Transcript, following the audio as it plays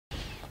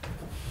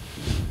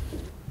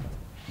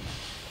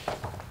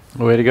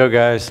Way to go,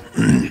 guys.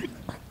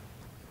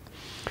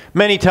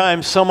 Many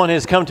times someone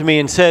has come to me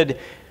and said,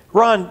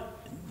 Ron,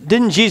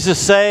 didn't Jesus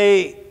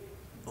say,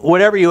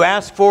 whatever you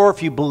ask for,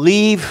 if you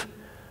believe,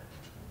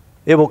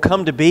 it will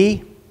come to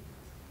be?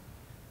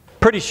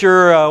 Pretty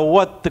sure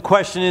what the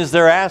question is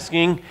they're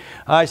asking.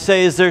 I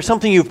say, is there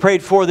something you've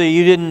prayed for that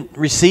you didn't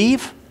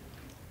receive?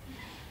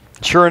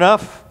 Sure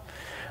enough,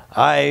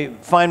 I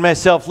find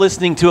myself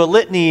listening to a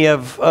litany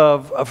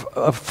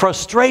of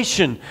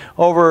frustration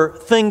over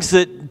things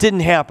that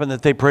didn't happen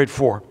that they prayed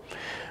for.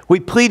 We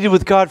pleaded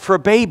with God for a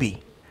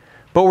baby,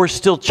 but we're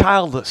still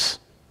childless.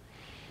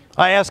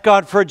 I asked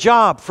God for a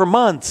job for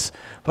months,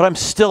 but I'm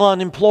still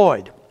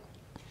unemployed.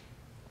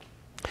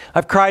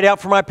 I've cried out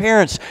for my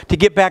parents to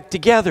get back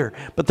together,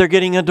 but they're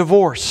getting a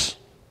divorce.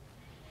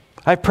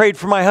 I've prayed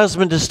for my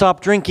husband to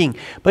stop drinking,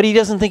 but he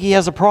doesn't think he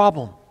has a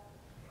problem.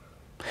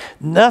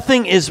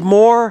 Nothing is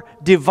more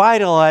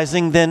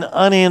devitalizing than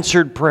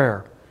unanswered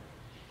prayer.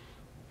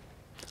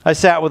 I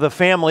sat with a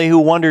family who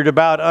wondered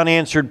about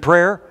unanswered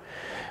prayer.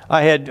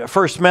 I had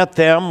first met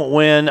them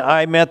when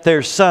I met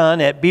their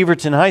son at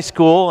Beaverton High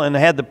School and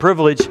had the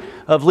privilege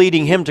of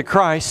leading him to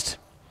Christ.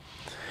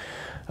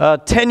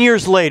 10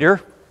 years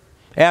later,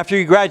 after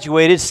he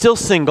graduated, still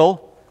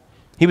single,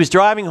 he was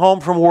driving home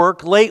from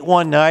work late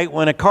one night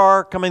when a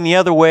car coming the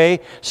other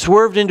way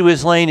swerved into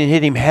his lane and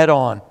hit him head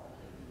on.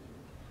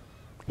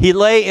 He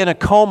lay in a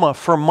coma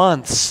for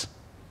months.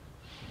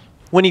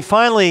 When he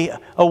finally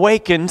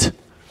awakened,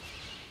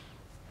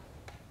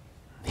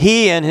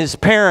 he and his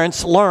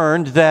parents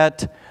learned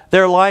that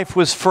their life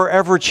was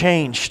forever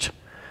changed.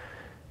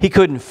 He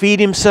couldn't feed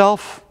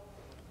himself.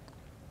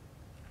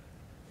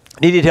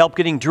 Needed help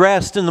getting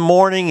dressed in the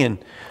morning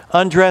and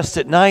undressed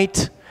at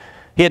night.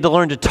 He had to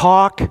learn to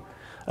talk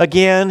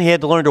again. He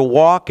had to learn to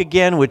walk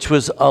again, which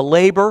was a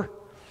labor.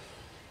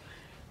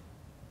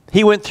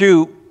 He went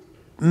through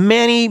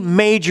many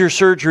major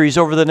surgeries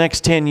over the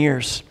next 10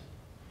 years.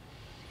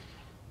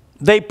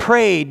 They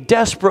prayed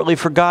desperately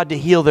for God to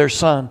heal their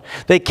son.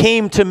 They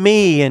came to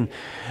me and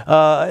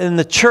in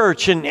the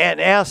church and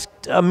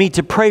asked me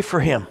to pray for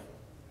him.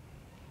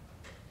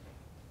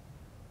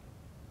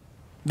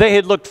 They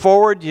had looked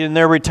forward in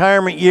their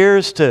retirement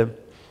years to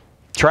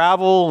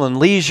travel and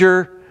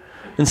leisure.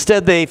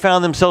 Instead, they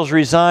found themselves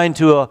resigned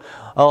to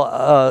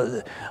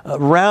a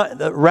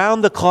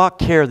round-the-clock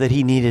care that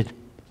he needed.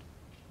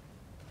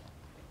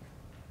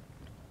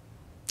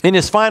 In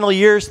his final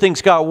years,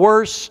 things got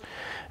worse,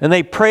 and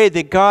they prayed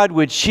that God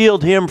would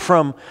shield him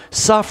from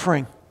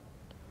suffering.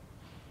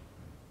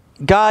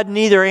 God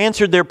neither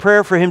answered their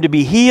prayer for him to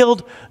be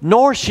healed,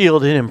 nor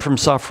shielded him from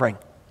suffering.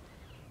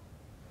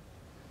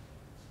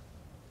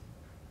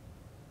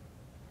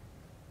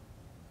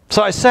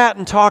 So I sat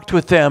and talked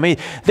with them.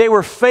 They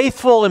were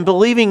faithful in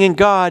believing in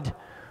God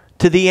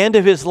to the end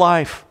of his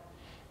life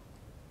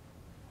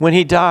when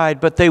he died,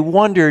 but they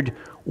wondered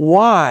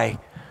why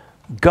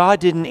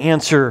God didn't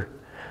answer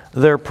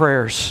their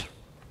prayers.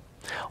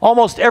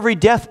 Almost every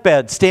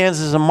deathbed stands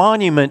as a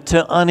monument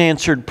to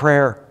unanswered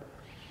prayer.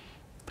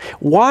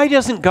 Why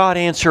doesn't God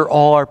answer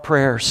all our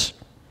prayers?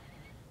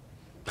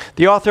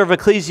 The author of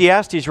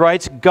Ecclesiastes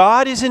writes,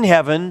 God is in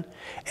heaven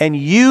and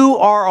you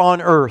are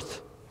on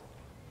earth.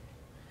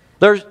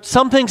 There's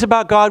some things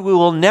about God we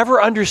will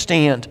never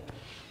understand.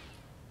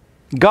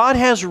 God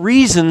has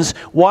reasons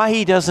why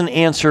he doesn't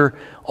answer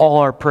all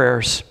our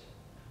prayers.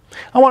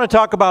 I want to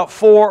talk about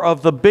 4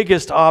 of the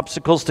biggest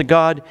obstacles to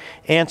God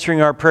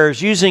answering our prayers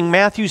using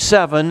Matthew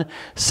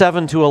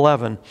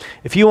 7:7-11.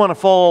 If you want to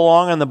follow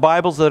along on the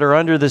Bibles that are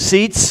under the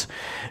seats,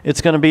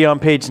 it's going to be on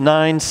page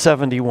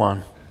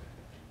 971.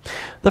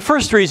 The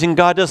first reason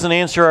God doesn't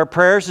answer our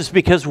prayers is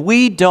because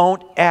we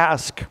don't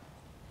ask.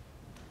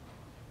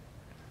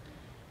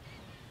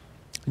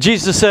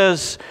 Jesus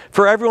says,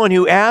 for everyone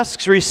who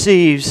asks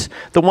receives,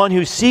 the one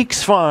who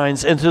seeks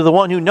finds, and to the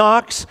one who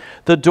knocks,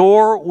 the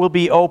door will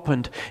be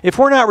opened. If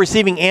we're not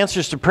receiving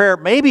answers to prayer,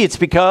 maybe it's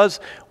because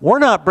we're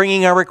not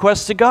bringing our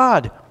requests to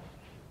God.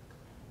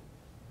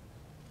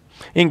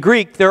 In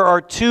Greek, there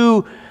are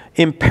 2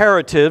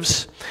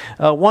 imperatives.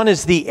 One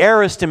is the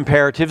aorist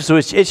imperative, so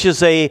it's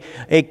just a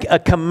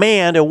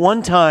command, a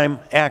one-time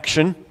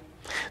action.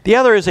 The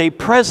other is a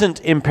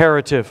present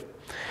imperative.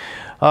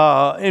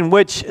 In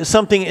which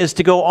something is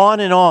to go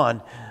on and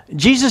on.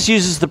 Jesus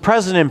uses the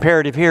present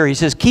imperative here. He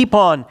says, keep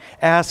on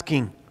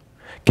asking,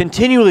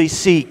 continually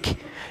seek,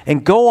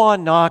 and go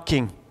on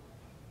knocking.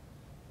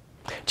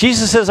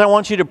 Jesus says, I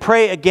want you to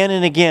pray again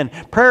and again.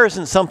 Prayer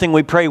isn't something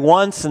we pray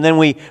once and then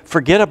we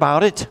forget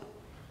about it.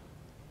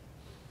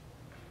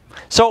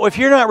 So if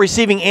you're not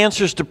receiving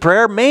answers to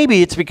prayer,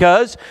 maybe it's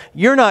because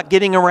you're not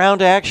getting around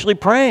to actually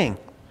praying.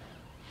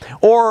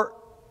 Or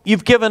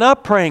you've given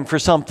up praying for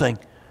something.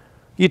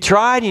 You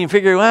tried and you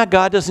figure, well,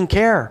 God doesn't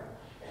care.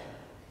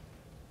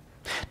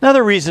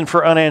 Another reason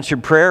for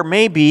unanswered prayer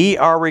may be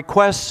our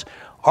requests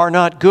are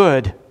not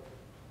good.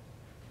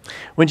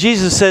 When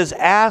Jesus says,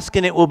 ask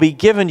and it will be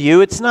given to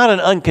you, it's not an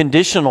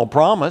unconditional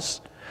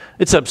promise.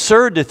 It's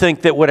absurd to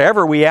think that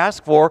whatever we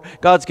ask for,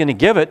 God's going to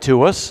give it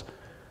to us.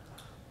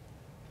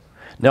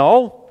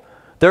 No,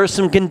 there are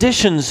some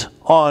conditions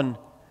on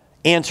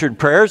answered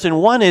prayers,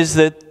 and one is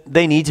that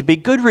they need to be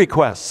good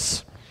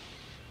requests,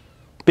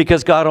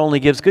 because God only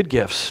gives good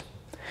gifts.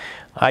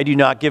 I do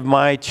not give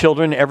my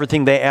children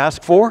everything they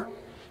ask for.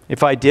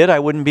 If I did, I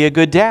wouldn't be a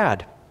good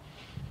dad.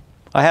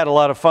 I had a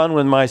lot of fun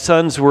when my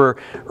sons were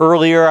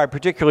earlier. I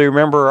particularly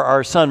remember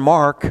our son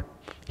Mark.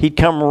 He'd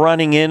come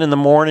running in the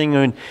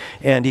morning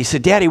and he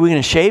said, "Daddy, are we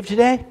going to shave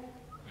today?"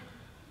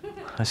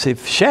 I said,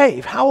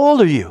 "Shave? How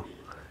old are you?"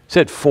 He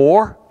said,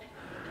 4.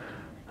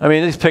 I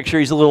mean, this picture,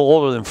 he's a little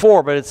older than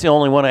 4, but it's the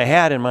only one I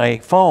had in my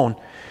phone.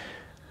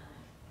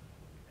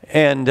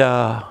 And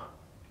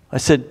I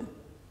said,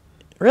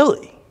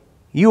 "Really?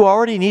 You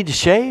already need to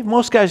shave?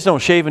 Most guys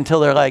don't shave until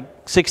they're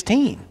like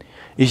 16.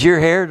 Is your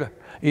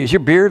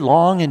beard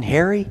long and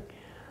hairy?"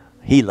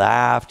 He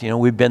laughed.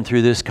 We've been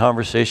through this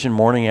conversation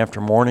morning after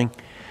morning.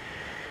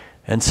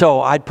 And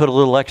so I'd put a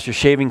little extra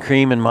shaving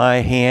cream in my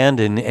hand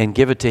and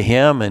give it to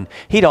him. And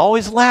he'd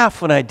always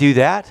laugh when I do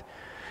that.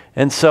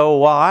 And so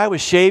while I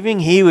was shaving,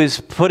 he was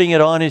putting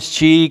it on his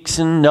cheeks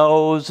and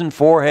nose and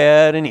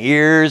forehead and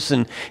ears.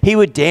 And he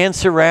would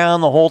dance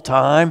around the whole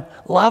time,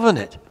 loving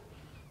it.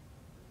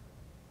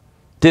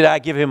 Did I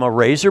give him a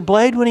razor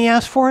blade when he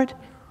asked for it?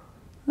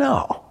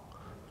 No.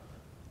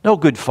 No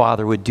good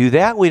father would do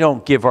that. We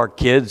don't give our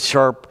kids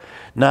sharp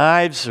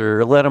knives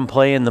or let them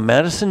play in the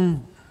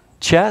medicine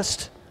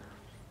chest.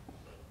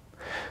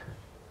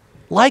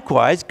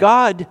 Likewise,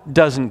 God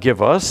doesn't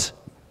give us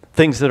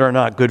things that are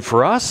not good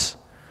for us.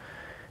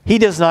 He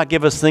does not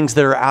give us things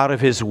that are out of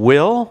His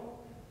will.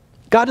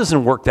 God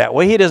doesn't work that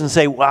way. He doesn't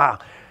say, "Wow,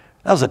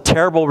 that was a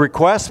terrible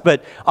request,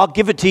 but I'll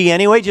give it to you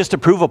anyway just to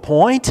prove a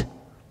point."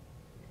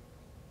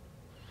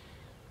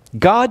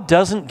 God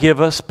doesn't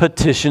give us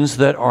petitions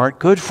that aren't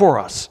good for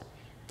us.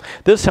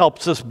 This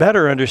helps us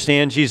better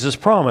understand Jesus'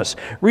 promise.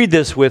 Read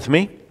this with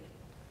me.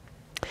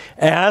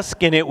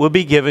 "Ask and it will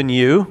be given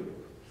you."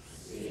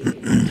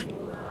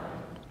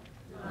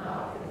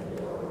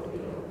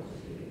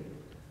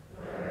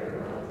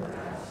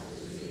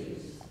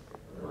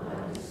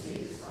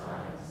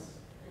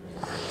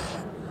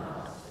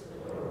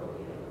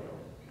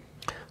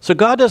 So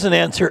God doesn't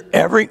answer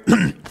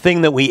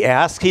everything that we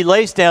ask. He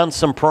lays down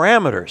some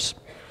parameters.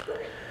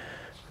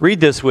 Read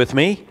this with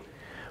me.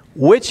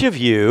 "Which of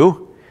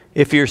you,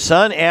 if your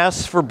son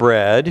asks for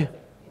bread,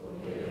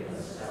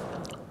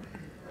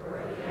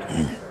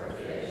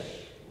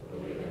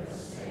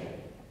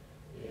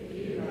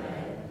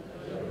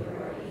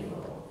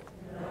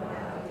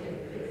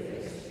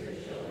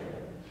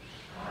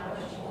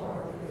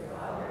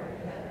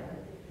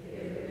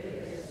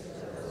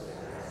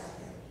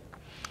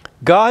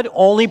 God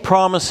only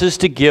promises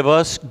to give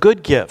us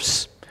good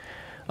gifts.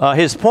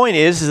 His point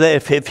is that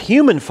if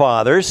human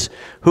fathers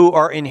who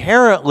are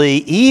inherently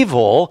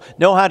evil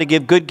know how to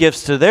give good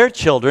gifts to their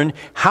children,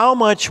 how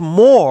much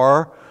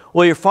more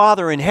will your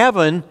Father in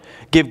heaven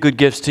give good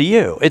gifts to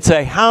you? It's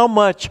a how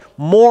much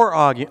more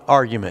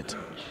argument.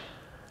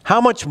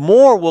 How much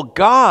more will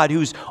God,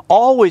 who's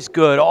always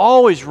good,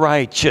 always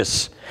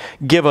righteous,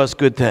 give us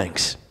good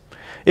things?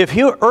 If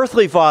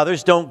earthly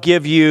fathers don't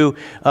give you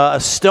a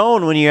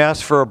stone when you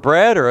ask for a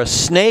bread or a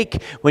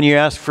snake when you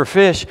ask for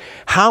fish,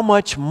 how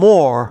much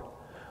more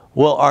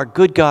will our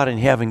good God in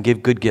heaven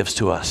give good gifts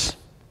to us?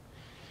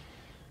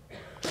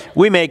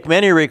 We make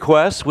many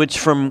requests which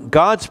from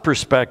God's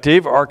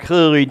perspective are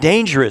clearly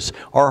dangerous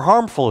or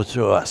harmful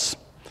to us.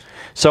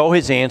 So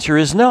His answer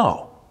is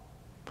no.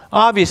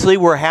 Obviously,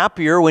 we're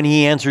happier when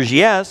He answers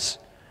yes,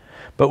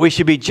 but we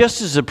should be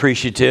just as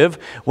appreciative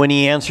when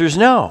He answers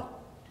no.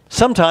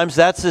 Sometimes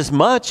that's as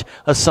much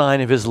a sign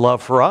of His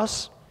love for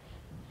us.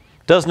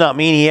 Does not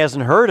mean He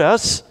hasn't heard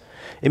us.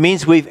 It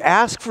means we've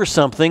asked for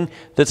something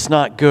that's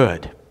not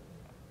good,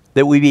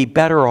 that we'd be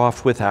better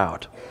off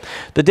without.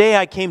 The day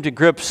I came to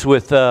grips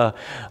with the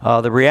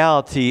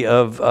reality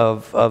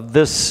of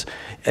this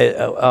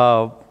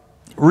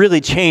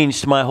really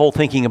changed my whole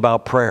thinking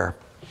about prayer.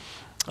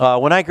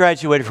 When I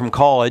graduated from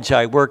college,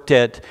 I worked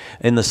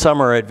in the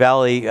summer at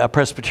Valley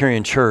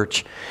Presbyterian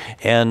Church,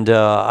 and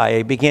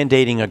I began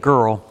dating a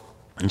girl.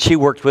 And she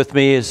worked with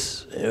me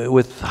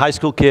with high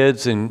school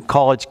kids and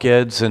college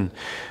kids, and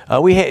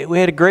we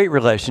had a great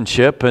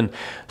relationship. And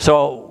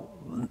so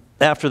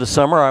after the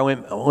summer, I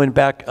went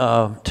back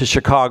to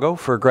Chicago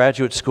for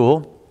graduate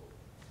school,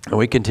 and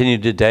we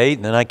continued to date.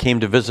 And then I came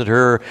to visit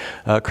her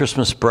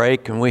Christmas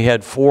break, and we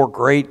had 4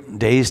 great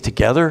days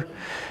together.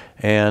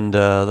 And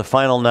the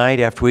final night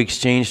after we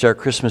exchanged our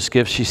Christmas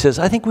gifts, she says,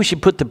 "I think we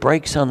should put the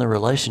brakes on the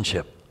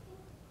relationship."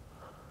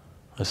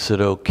 I said,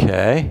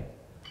 "Okay."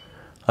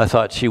 I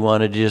thought she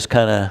wanted to just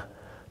kind of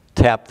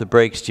tap the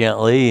brakes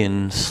gently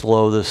and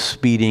slow the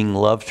speeding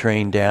love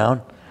train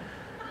down.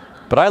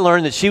 But I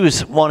learned that she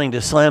was wanting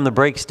to slam the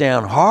brakes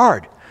down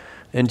hard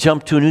and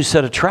jump to a new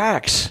set of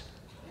tracks.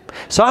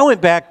 So I went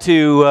back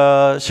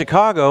to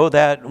Chicago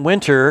that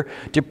winter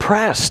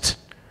depressed.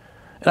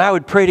 And I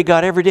would pray to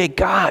God every day,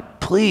 "God,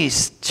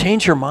 please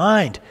change her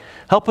mind.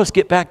 Help us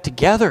get back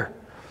together."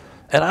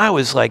 And I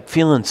was like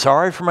feeling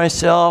sorry for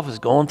myself. I was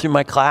going through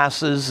my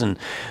classes and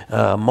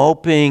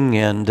moping.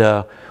 And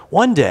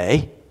One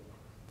day,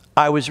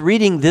 I was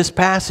reading this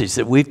passage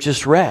that we've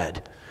just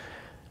read,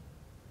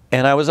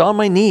 and I was on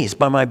my knees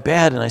by my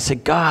bed, and I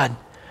said, God,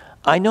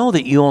 I know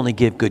that you only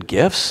give good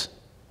gifts.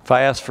 If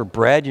I ask for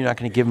bread, you're not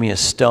going to give me a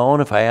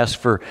stone. If I ask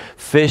for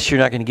fish, you're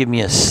not going to give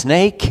me a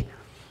snake.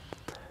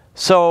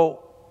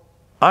 So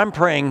I'm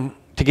praying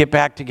to get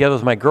back together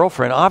with my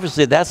girlfriend.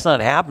 Obviously, that's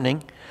not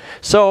happening.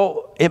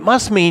 So it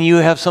must mean you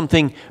have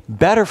something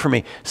better for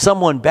me,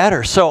 someone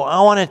better. So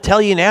I want to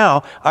tell you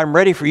now, I'm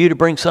ready for you to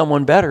bring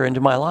someone better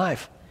into my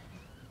life.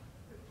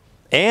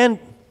 And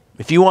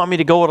if you want me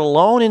to go it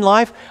alone in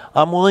life,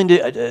 I'm willing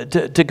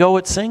to go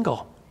it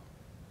single.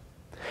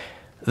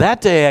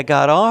 That day I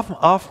got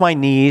off my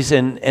knees,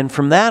 and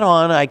from that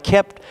on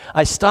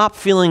I stopped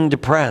feeling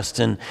depressed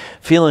and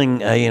feeling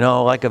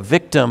like a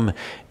victim,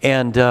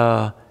 and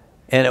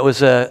it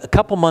was a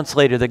couple months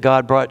later that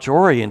God brought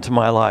Jory into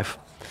my life,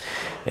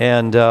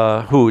 and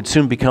who would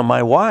soon become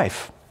my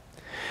wife.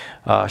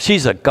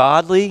 She's a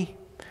godly,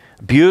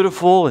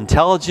 beautiful,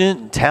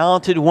 intelligent,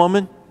 talented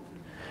woman.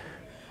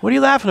 What are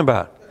you laughing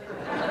about?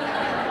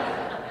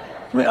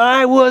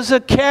 I was a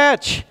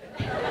catch.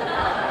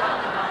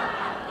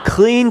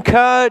 Clean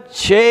cut,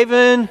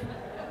 shaven.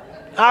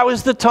 I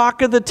was the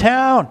talk of the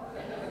town.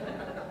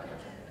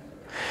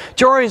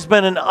 Jory's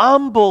been an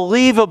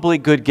unbelievably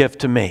good gift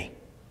to me.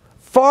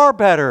 Far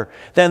better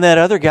than that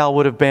other gal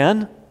would have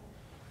been.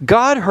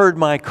 God heard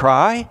my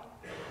cry.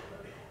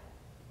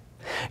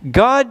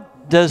 God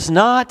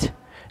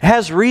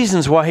has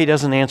reasons why He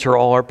doesn't answer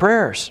all our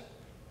prayers.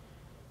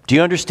 Do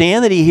you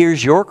understand that He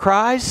hears your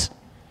cries?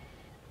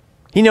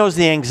 He knows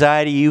the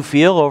anxiety you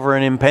feel over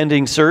an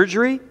impending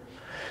surgery,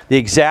 the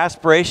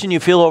exasperation you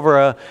feel over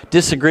a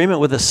disagreement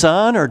with a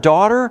son or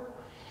daughter,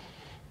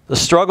 the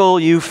struggle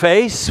you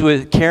face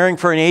with caring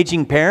for an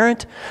aging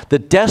parent, the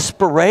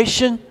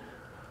desperation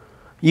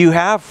you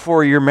have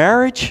for your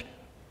marriage,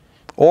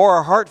 or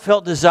a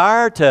heartfelt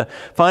desire to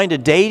find a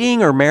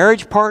dating or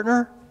marriage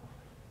partner.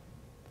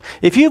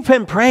 If you've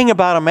been praying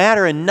about a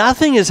matter and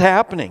nothing is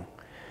happening,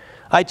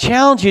 I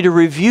challenge you to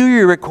review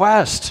your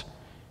request.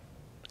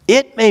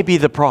 It may be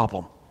the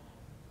problem.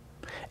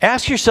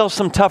 Ask yourself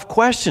some tough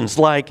questions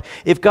like,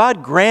 if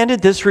God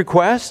granted this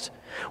request,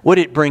 would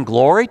it bring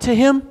glory to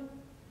Him?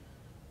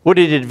 Would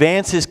it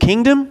advance His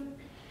kingdom?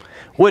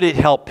 Would it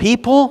help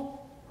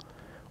people?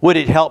 Would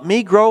it help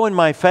me grow in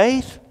my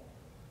faith?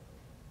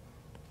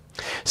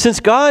 Since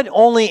God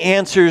only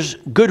answers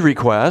good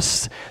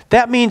requests,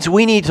 that means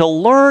we need to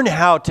learn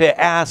how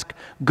to ask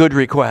good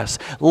requests.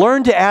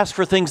 Learn to ask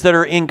for things that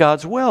are in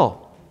God's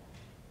will.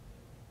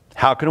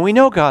 How can we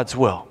know God's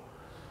will?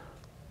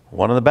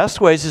 One of the best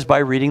ways is by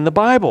reading the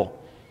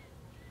Bible.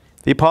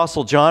 The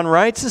Apostle John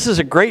writes, this is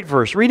a great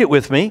verse. Read it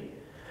with me.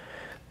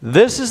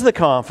 This is the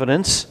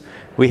confidence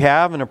we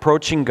have in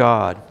approaching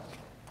God.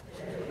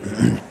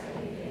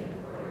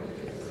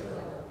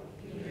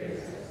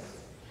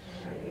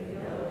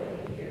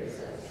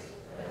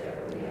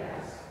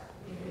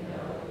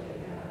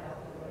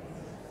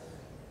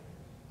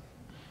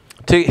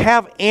 To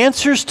have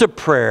answers to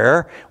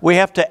prayer, we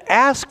have to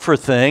ask for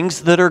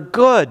things that are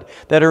good,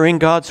 that are in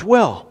God's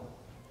will.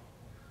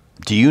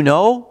 Do you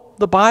know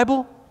the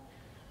Bible?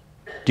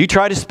 Do you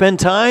try to spend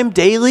time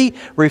daily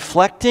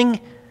reflecting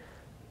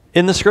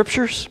in the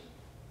Scriptures?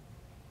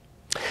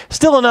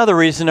 Still another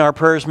reason our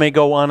prayers may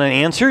go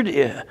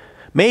unanswered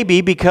may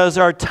be because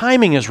our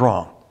timing is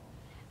wrong.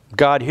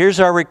 God hears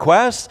our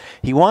request.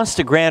 He wants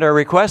to grant our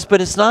request,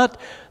 but it's not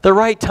the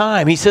right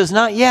time. He says,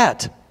 not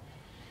yet.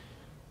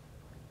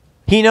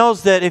 He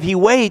knows that if He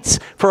waits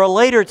for a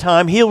later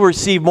time, He'll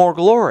receive more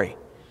glory.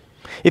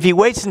 If He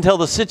waits until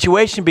the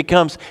situation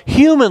becomes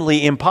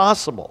humanly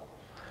impossible,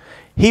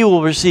 He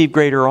will receive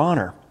greater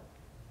honor.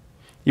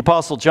 The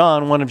Apostle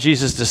John, one of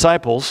Jesus'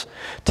 disciples,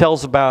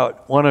 tells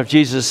about one of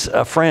Jesus'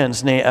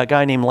 friends, a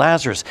guy named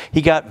Lazarus.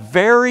 He got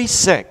very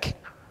sick,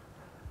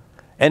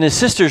 and his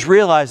sisters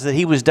realized that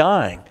he was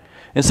dying.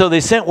 And so they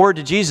sent word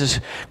to Jesus,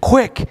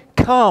 quick,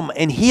 come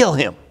and heal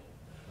him.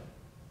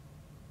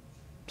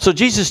 So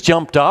Jesus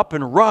jumped up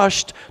and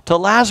rushed to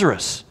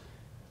Lazarus.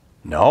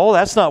 No,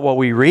 that's not what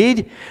we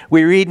read.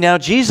 We read, now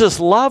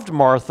Jesus loved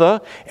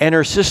Martha and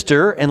her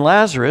sister and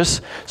Lazarus.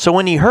 So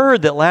when He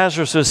heard that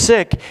Lazarus was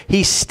sick,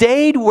 He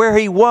stayed where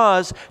he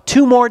was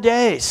 2 more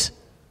days.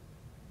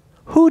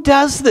 Who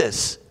does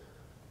this?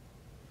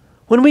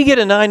 When we get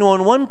a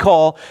 911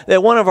 call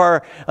that one of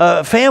our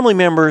family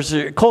members,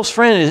 or close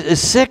friend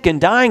is sick and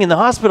dying in the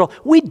hospital,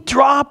 we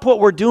drop what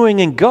we're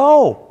doing and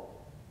go.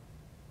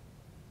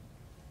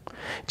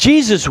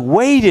 Jesus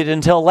waited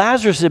until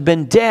Lazarus had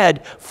been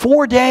dead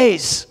 4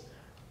 days.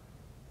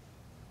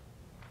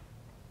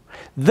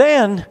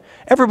 Then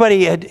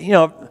everybody had,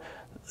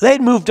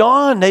 they'd moved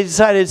on. They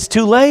decided it's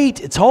too late.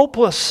 It's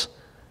hopeless.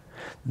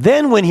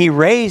 Then when He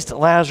raised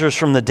Lazarus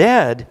from the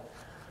dead,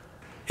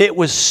 it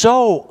was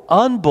so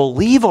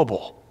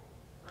unbelievable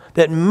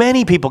that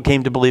many people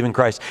came to believe in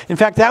Christ. In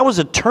fact, that was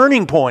a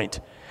turning point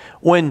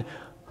when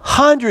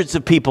hundreds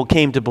of people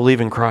came to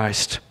believe in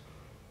Christ.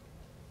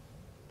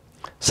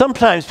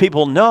 Sometimes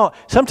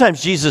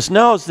Jesus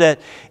knows that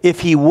if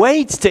he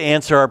waits to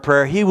answer our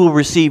prayer, he will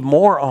receive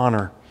more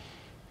honor.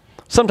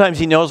 Sometimes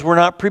he knows we're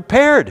not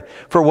prepared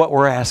for what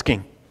we're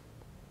asking.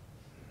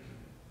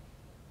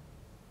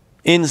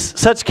 In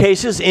such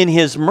cases, in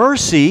his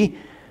mercy,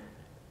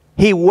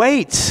 he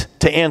waits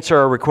to answer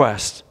our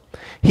request.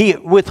 He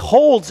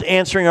withholds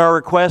answering our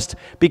request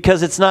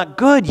because it's not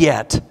good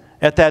yet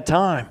at that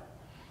time.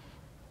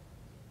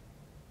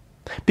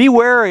 Be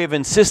wary of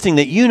insisting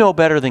that you know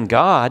better than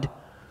God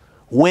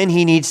when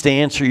he needs to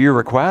answer your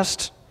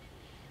request.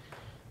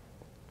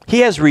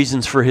 He has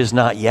reasons for his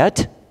not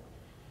yet.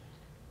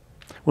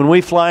 When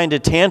we fly into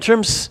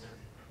tantrums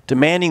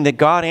demanding that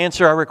God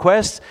answer our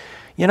requests,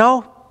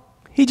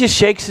 he just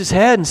shakes his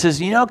head and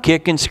says,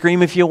 kick and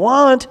scream if you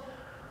want,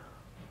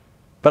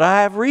 but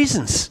I have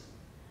reasons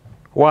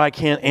why I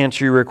can't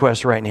answer your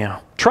request right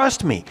now.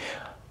 Trust me,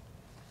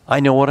 I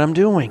know what I'm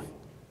doing.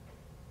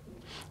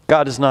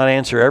 God does not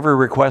answer every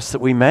request that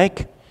we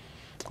make. A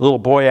little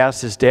boy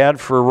asked his dad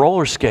for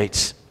roller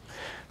skates,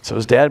 so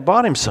his dad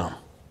bought him some.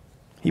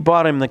 He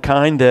bought him the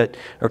kind that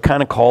are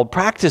kind of called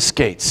practice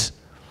skates.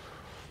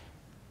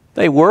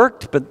 They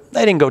worked, but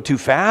they didn't go too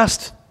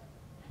fast.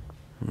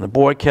 And the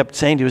boy kept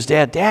saying to his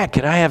dad, "Dad,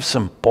 could I have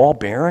some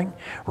ball-bearing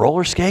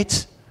roller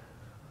skates?"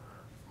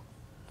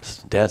 His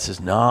dad says,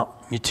 "No,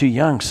 you're too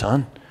young,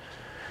 son.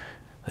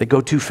 They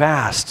go too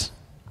fast."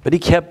 But he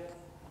kept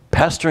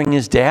pestering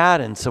his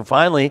dad, and so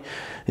finally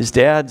his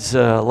dad's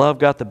love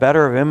got the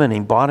better of him, and he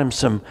bought him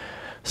some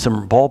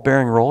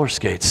ball-bearing roller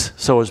skates.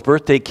 So his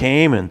birthday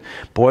came, and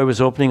boy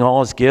was opening all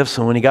his gifts,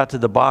 and when he got to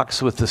the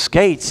box with the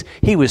skates,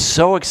 he was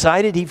so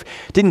excited he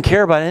didn't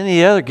care about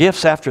any of the other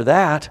gifts after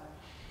that.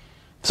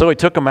 So he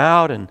took them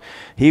out, and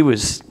he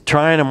was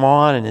trying them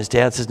on, and his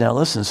dad says, "Now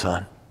listen,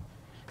 son,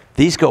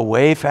 these go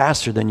way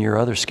faster than your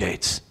other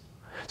skates.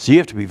 So you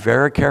have to be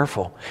very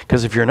careful,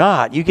 because if you're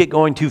not, you get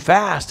going too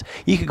fast,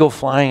 you could go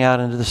flying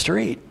out into the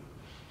street."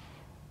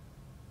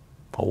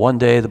 Well, one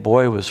day the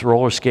boy was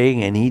roller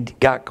skating, and he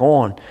got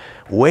going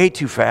way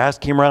too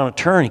fast, came around a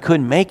turn, he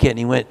couldn't make it, and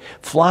he went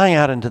flying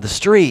out into the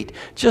street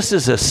just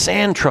as a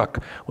sand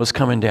truck was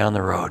coming down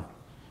the road.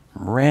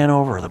 Ran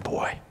over the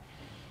boy.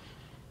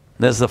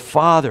 And as the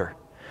father,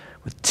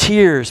 with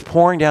tears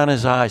pouring down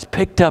his eyes,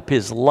 picked up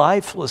his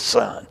lifeless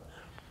son,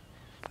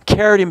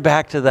 carried him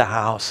back to the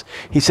house,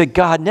 he said,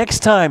 "God, next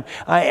time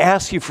I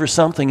ask you for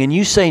something and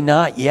you say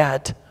not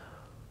yet,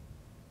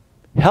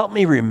 help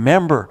me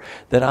remember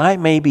that I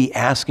may be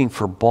asking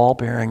for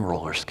ball-bearing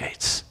roller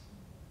skates.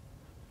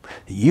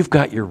 You've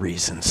got your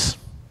reasons."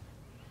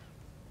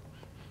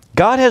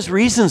 God has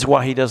reasons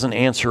why he doesn't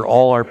answer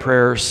all our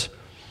prayers.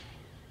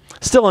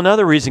 Still,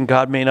 another reason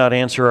God may not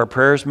answer our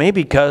prayers may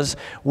be because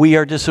we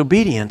are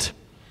disobedient.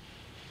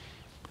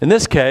 In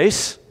this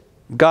case,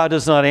 God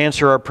does not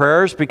answer our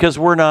prayers because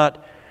we're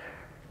not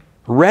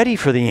ready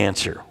for the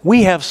answer.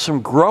 We have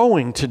some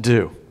growing to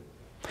do.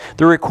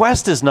 The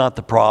request is not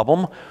the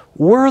problem.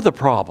 We're the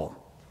problem.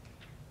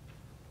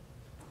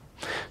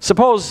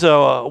 Suppose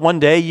one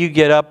day you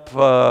get up,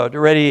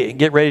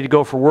 get ready to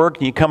go for work,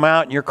 and you come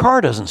out and your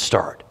car doesn't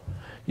start.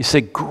 You say,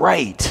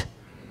 "Great,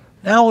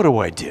 now what do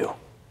I do?"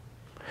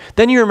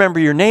 Then you remember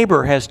your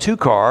neighbor has 2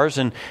 cars,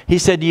 and he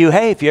said to you,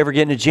 "Hey, if you ever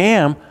get in a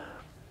jam,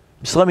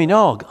 just let me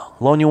know. I'll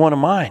loan you one of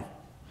mine."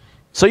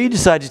 So you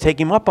decide to take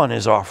him up on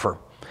his offer.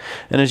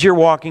 And as you're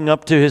walking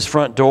up to his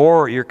front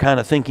door, you're kind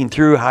of thinking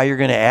through how you're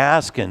going to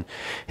ask, and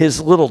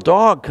his little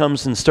dog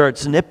comes and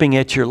starts nipping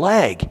at your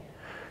leg.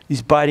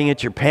 He's biting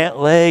at your pant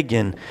leg,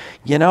 and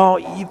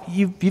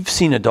you've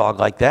seen a dog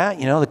like that,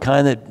 the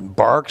kind that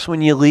barks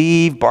when you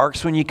leave,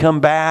 barks when you come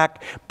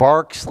back,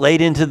 barks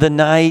late into the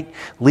night,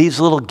 leaves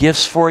little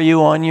gifts for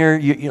you on your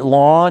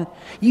lawn.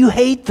 You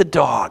hate the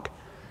dog.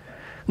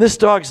 This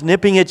dog's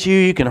nipping at you,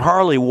 you can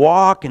hardly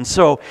walk, and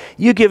so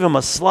you give him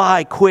a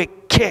sly,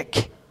 quick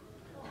kick.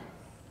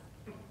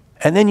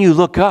 And then you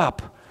look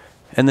up,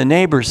 and the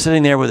neighbor's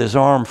sitting there with his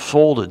arm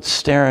folded,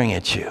 staring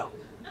at you.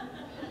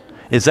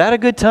 Is that a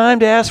good time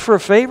to ask for a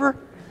favor?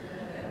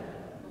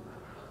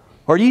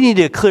 Or do you need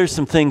to clear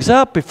some things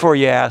up before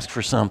you ask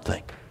for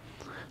something?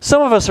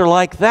 Some of us are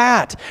like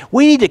that.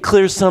 We need to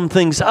clear some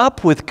things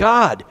up with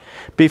God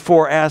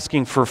before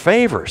asking for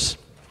favors.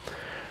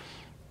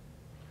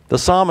 The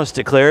psalmist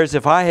declares,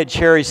 "If I had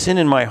cherished sin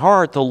in my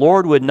heart, the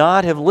Lord would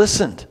not have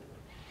listened."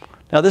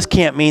 Now, this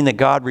can't mean that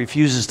God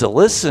refuses to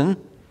listen.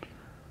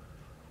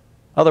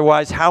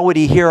 Otherwise, how would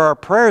he hear our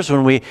prayers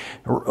when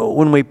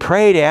we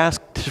pray to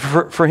ask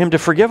for him to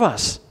forgive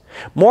us?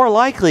 More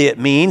likely, it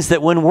means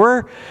that when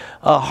we're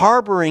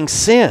harboring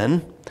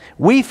sin,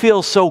 we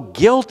feel so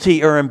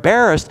guilty or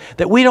embarrassed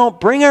that we don't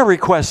bring our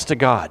requests to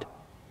God.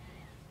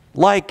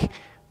 Like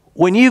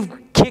when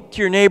you've kicked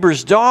your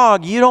neighbor's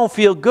dog, you don't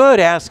feel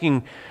good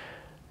asking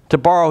to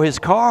borrow his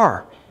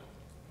car.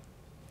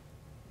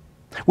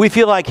 We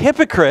feel like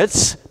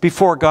hypocrites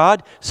before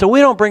God, so we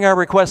don't bring our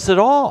requests at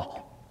all.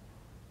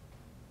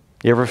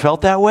 You ever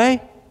felt that way?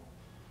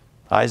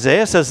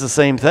 Isaiah says the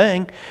same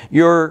thing.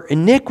 Your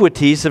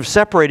iniquities have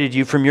separated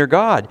you from your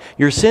God.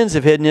 Your sins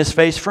have hidden his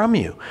face from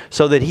you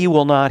so that he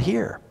will not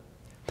hear.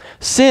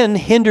 Sin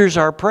hinders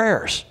our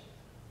prayers.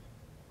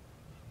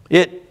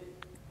 It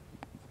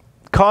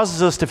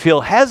causes us to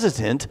feel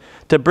hesitant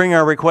to bring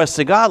our requests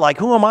to God. Like,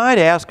 who am I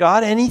to ask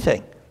God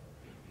anything?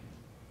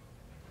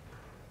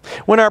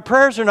 When our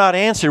prayers are not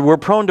answered, we're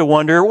prone to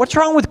wonder, what's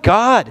wrong with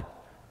God?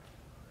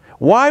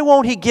 Why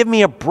won't he give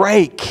me a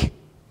break?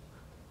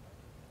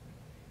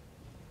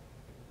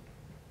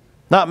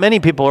 Not many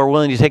people are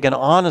willing to take an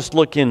honest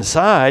look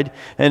inside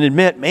and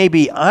admit,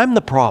 maybe I'm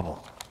the problem.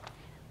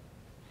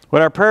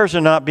 When our prayers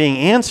are not being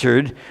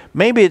answered,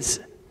 maybe it's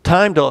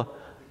time to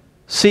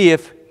see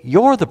if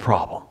you're the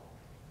problem.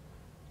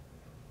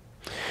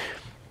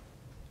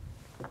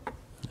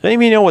 Any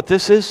of you know what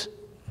this is?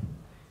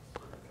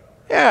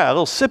 Yeah, a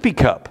little sippy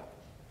cup.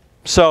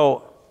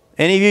 So,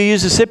 any of you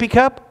use a sippy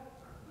cup?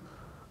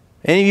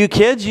 Any of you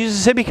kids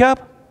use a sippy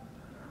cup?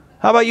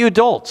 How about you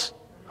adults?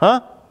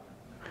 Huh?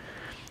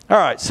 All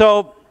right,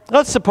 so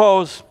let's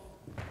suppose,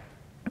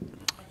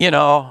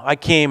 I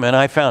came and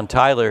I found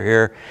Tyler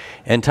here,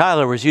 and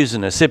Tyler was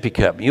using a sippy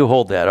cup. You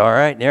hold that, all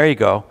right? There you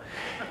go.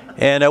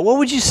 And what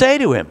would you say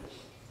to him?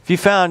 If you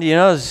found,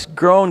 this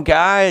grown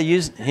guy,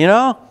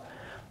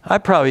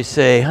 I'd probably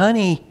say,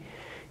 honey,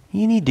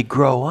 you need to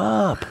grow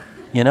up,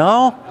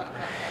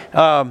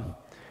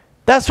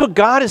 That's what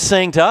God is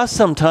saying to us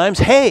sometimes.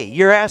 Hey,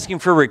 you're asking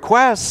for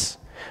requests,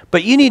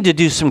 but you need to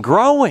do some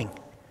growing.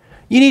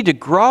 You need to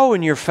grow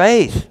in your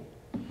faith.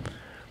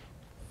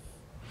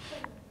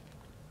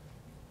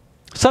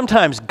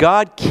 Sometimes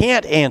God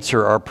can't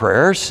answer our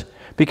prayers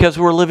because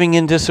we're living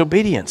in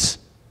disobedience.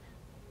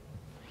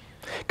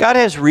 God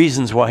has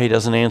reasons why he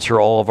doesn't answer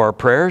all of our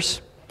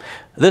prayers.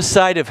 This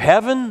side of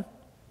heaven,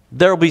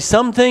 there will be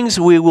some things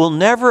we will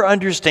never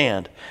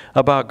understand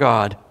about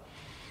God.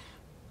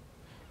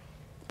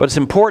 But it's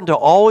important to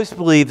always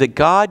believe that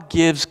God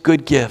gives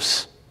good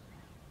gifts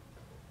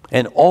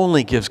and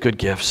only gives good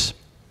gifts.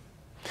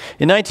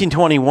 In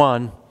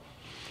 1921,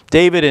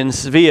 David and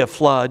Svea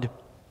Flood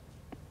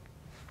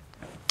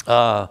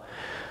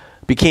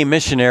became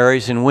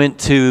missionaries and went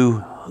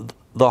to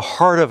the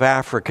heart of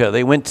Africa.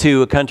 They went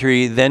to a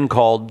country then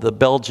called the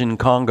Belgian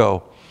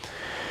Congo.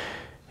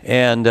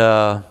 And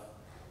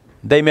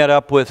they met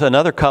up with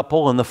another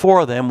couple, and the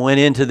four of them went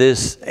into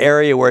this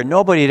area where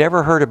nobody had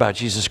ever heard about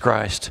Jesus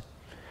Christ.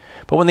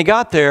 But when they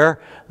got there,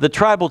 the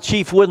tribal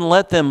chief wouldn't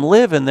let them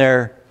live in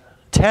their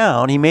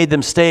town. He made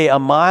them stay a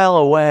mile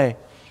away.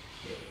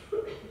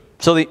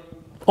 So the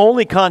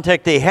only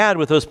contact they had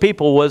with those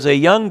people was a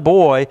young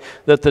boy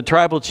that the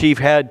tribal chief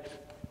had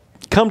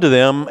come to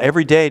them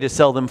every day to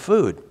sell them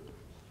food.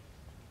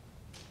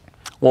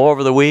 Well,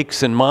 over the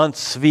weeks and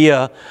months,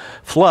 Svea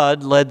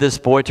Flood led this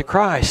boy to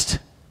Christ.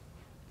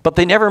 But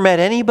they never met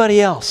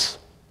anybody else.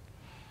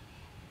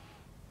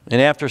 And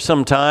after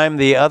some time,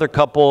 the other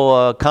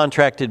couple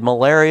contracted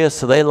malaria,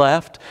 so they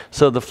left.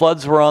 So the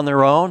Floods were on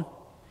their own.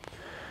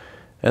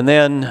 And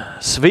then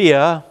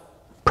Svea,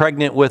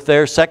 pregnant with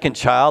their second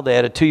child, they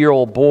had a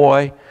 2-year-old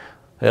boy,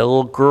 they had a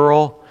little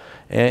girl,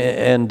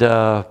 and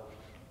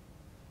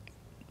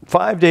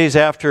 5 days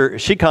after,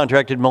 she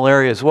contracted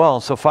malaria as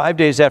well. So 5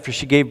 days after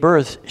she gave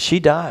birth, she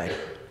died.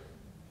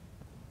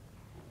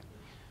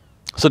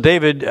 So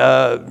David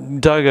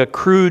dug a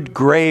crude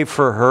grave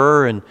for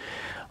her, and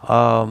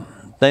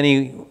then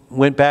he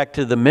went back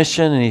to the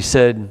mission and he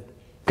said,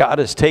 God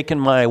has taken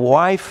my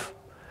wife.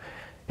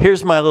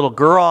 Here's my little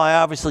girl. I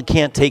obviously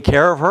can't take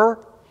care of her.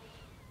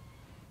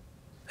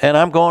 And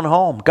I'm going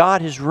home.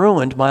 God has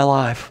ruined my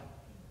life.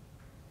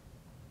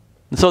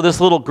 And so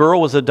this little girl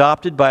was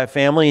adopted by a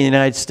family in the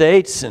United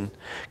States and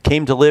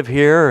came to live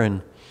here.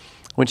 And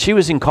when she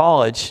was in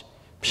college,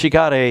 she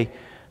got a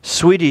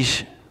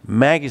Swedish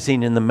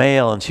magazine in the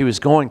mail, and she was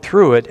going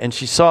through it, and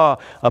she saw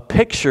a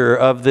picture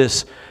of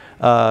this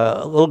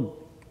little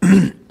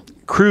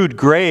crude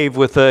grave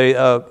with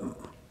a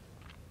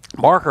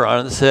marker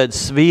on it that said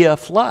Svea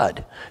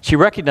Flood. She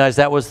recognized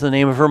that was the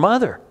name of her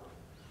mother.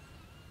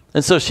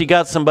 And so she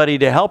got somebody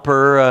to help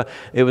her.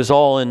 It was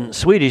all in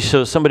Swedish,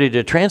 so somebody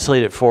to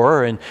translate it for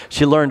her, and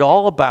she learned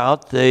all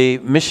about the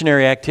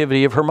missionary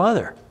activity of her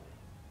mother.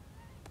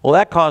 Well,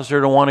 that caused her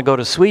to want to go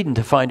to Sweden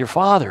to find her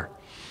father.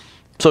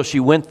 So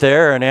she went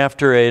there, and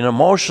after an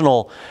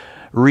emotional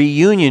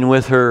reunion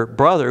with her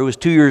brother, who was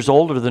 2 years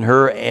older than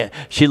her,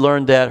 she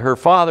learned that her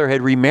father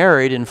had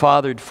remarried and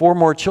fathered 4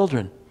 more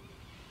children.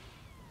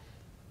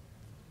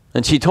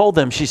 And she told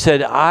them, she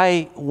said,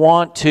 I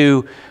want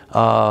to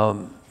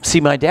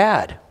see my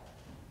dad.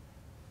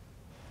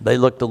 They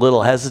looked a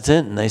little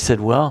hesitant, and they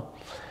said, well,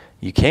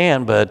 you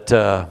can, but,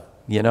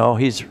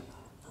 he's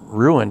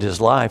ruined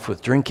his life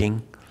with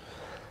drinking.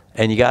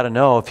 And you got to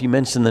know, if you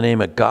mention the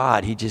name of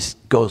God, he just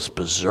goes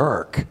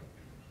berserk.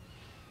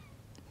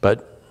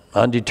 But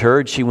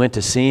undeterred, she went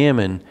to see him,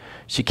 and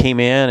she came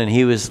in, and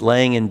he was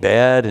laying in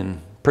bed and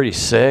pretty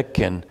sick,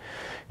 and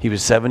he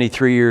was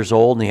 73 years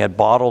old, and he had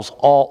bottles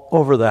all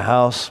over the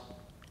house.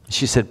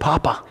 She said,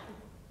 Papa.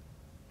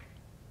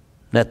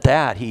 And at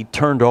that, he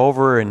turned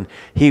over and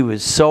he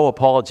was so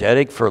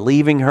apologetic for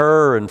leaving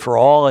her and for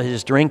all of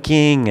his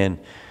drinking. And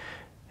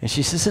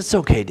she says, "It's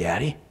okay,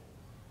 Daddy.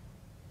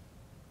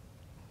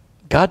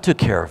 God took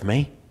care of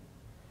me."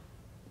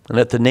 And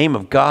at the name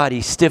of God,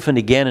 he stiffened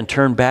again and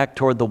turned back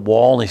toward the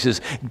wall. And he says,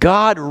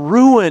 "God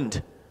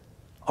ruined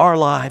our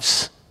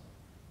lives."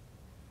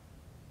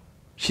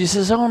 She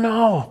says, "Oh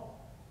no,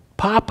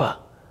 Papa.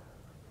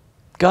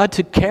 God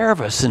took care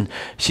of us." And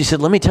she said,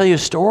 "Let me tell you a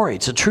story.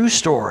 It's a true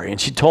story." And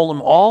she told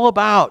him all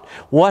about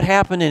what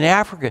happened in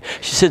Africa.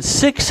 She said,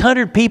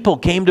 600 people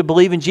came to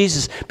believe in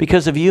Jesus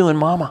because of you and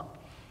Mama.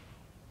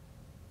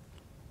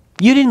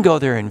 You didn't go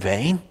there in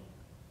vain.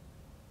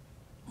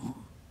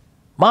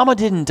 Mama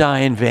didn't die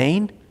in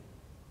vain.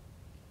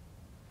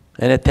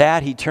 And at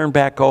that, he turned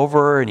back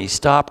over and he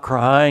stopped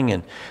crying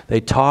and they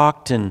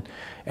talked. And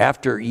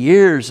after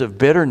years of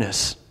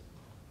bitterness,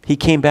 he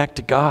came back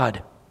to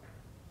God.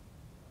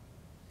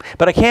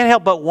 But I can't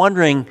help but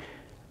wondering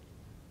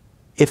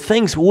if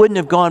things wouldn't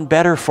have gone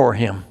better for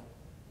him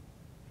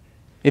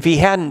if he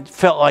hadn't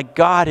felt like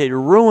God had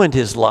ruined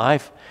his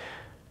life,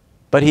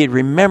 but he had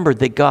remembered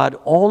that God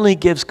only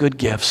gives good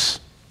gifts.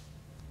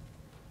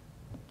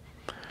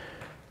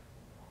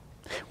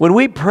 When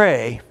we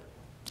pray,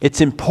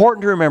 it's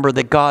important to remember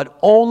that God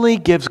only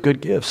gives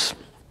good gifts.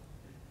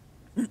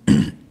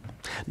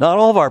 Not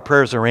all of our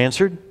prayers are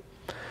answered.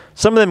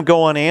 Some of them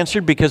go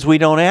unanswered because we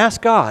don't ask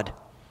God,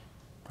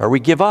 or we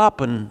give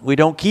up and we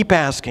don't keep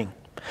asking.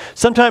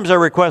 Sometimes our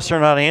requests are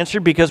not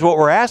answered because what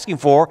we're asking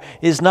for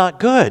is not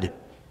good.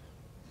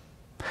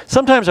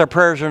 Sometimes our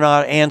prayers are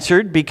not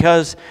answered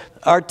because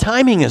our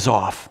timing is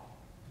off.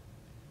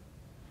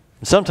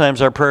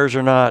 Sometimes our prayers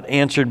are not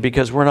answered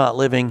because we're not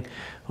living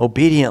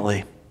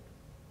obediently.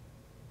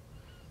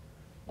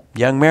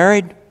 Young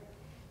married,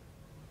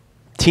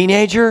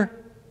 teenager,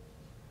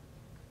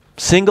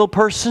 single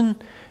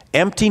person,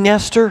 empty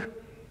nester.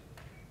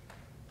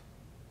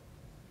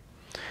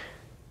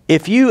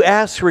 If you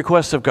ask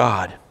requests of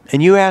God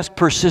and you ask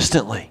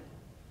persistently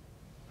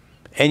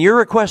and your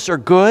requests are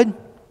good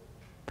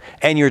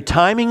and your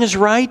timing is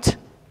right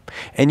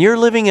and you're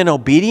living in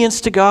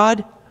obedience to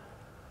God,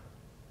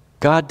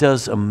 God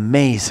does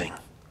amazing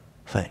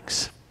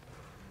things.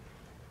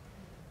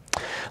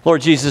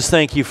 Lord Jesus,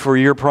 thank you for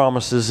your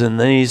promises in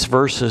these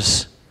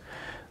verses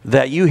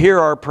that you hear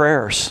our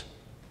prayers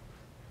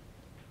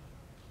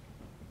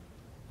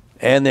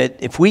and that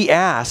if we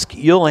ask,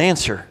 you'll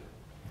answer.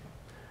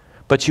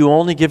 But you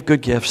only give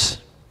good gifts.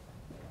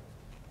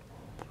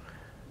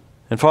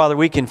 And Father,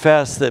 we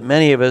confess that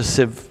many of us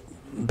have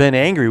been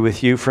angry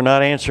with you for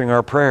not answering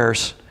our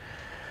prayers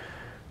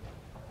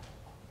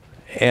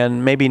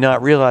and maybe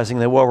not realizing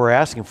that what we're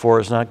asking for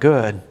is not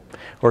good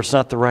or it's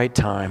not the right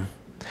time.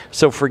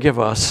 So forgive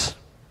us.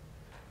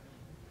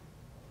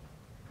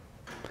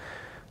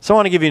 So I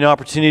want to give you an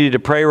opportunity to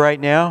pray right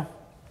now.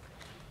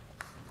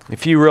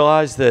 If you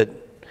realize that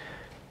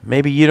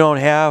maybe you don't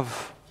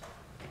have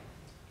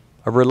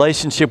a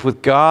relationship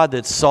with God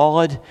that's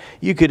solid,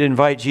 you could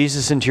invite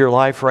Jesus into your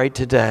life right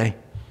today.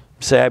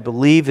 Say, "I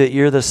believe that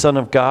you're the Son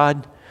of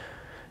God,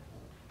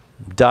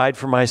 died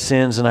for my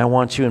sins, and I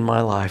want you in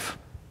my life."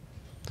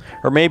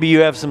 Or maybe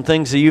you have some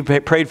things that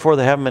you've prayed for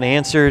that haven't been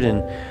answered,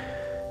 and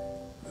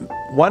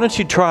why don't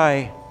you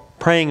try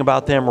praying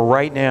about them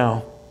right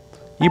now?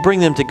 You bring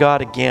them to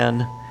God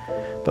again,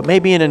 but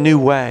maybe in a new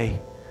way.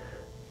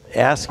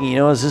 Asking,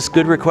 is this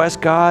good request,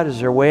 God? Is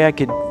there a way I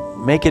could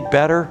make it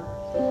better?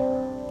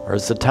 Or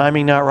is the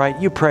timing not right?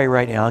 You pray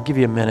right now. I'll give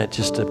you a minute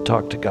just to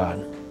talk to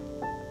God.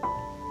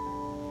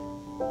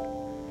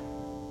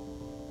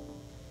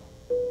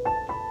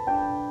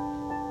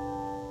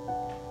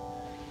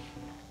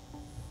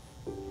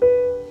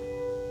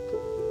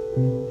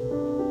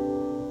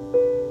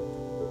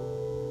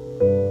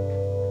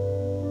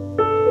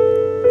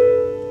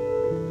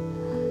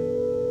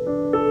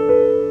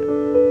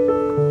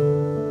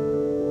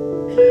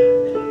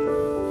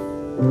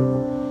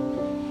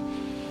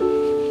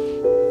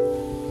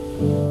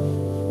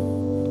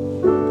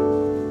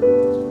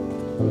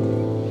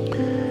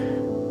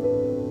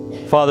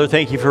 Father,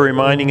 thank you for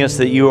reminding us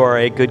that you are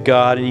a good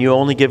God and you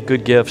only give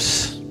good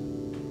gifts.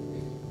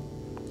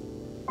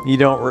 You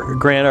don't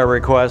grant our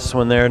requests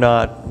when they're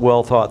not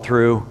well thought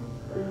through.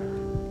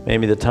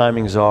 Maybe the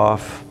timing's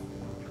off.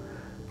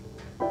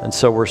 And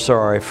so we're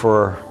sorry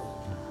for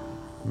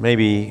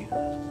maybe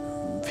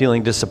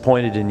feeling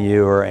disappointed in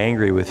you or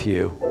angry with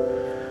you.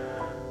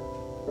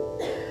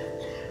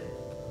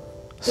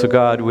 So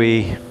God,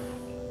 we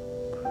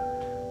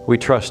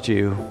trust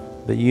you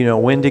that you know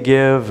when to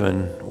give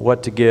and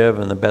what to give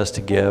and the best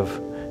to give.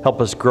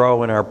 Help us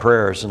grow in our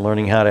prayers and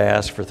learning how to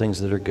ask for things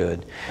that are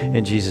good.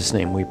 In Jesus'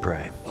 name we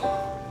pray.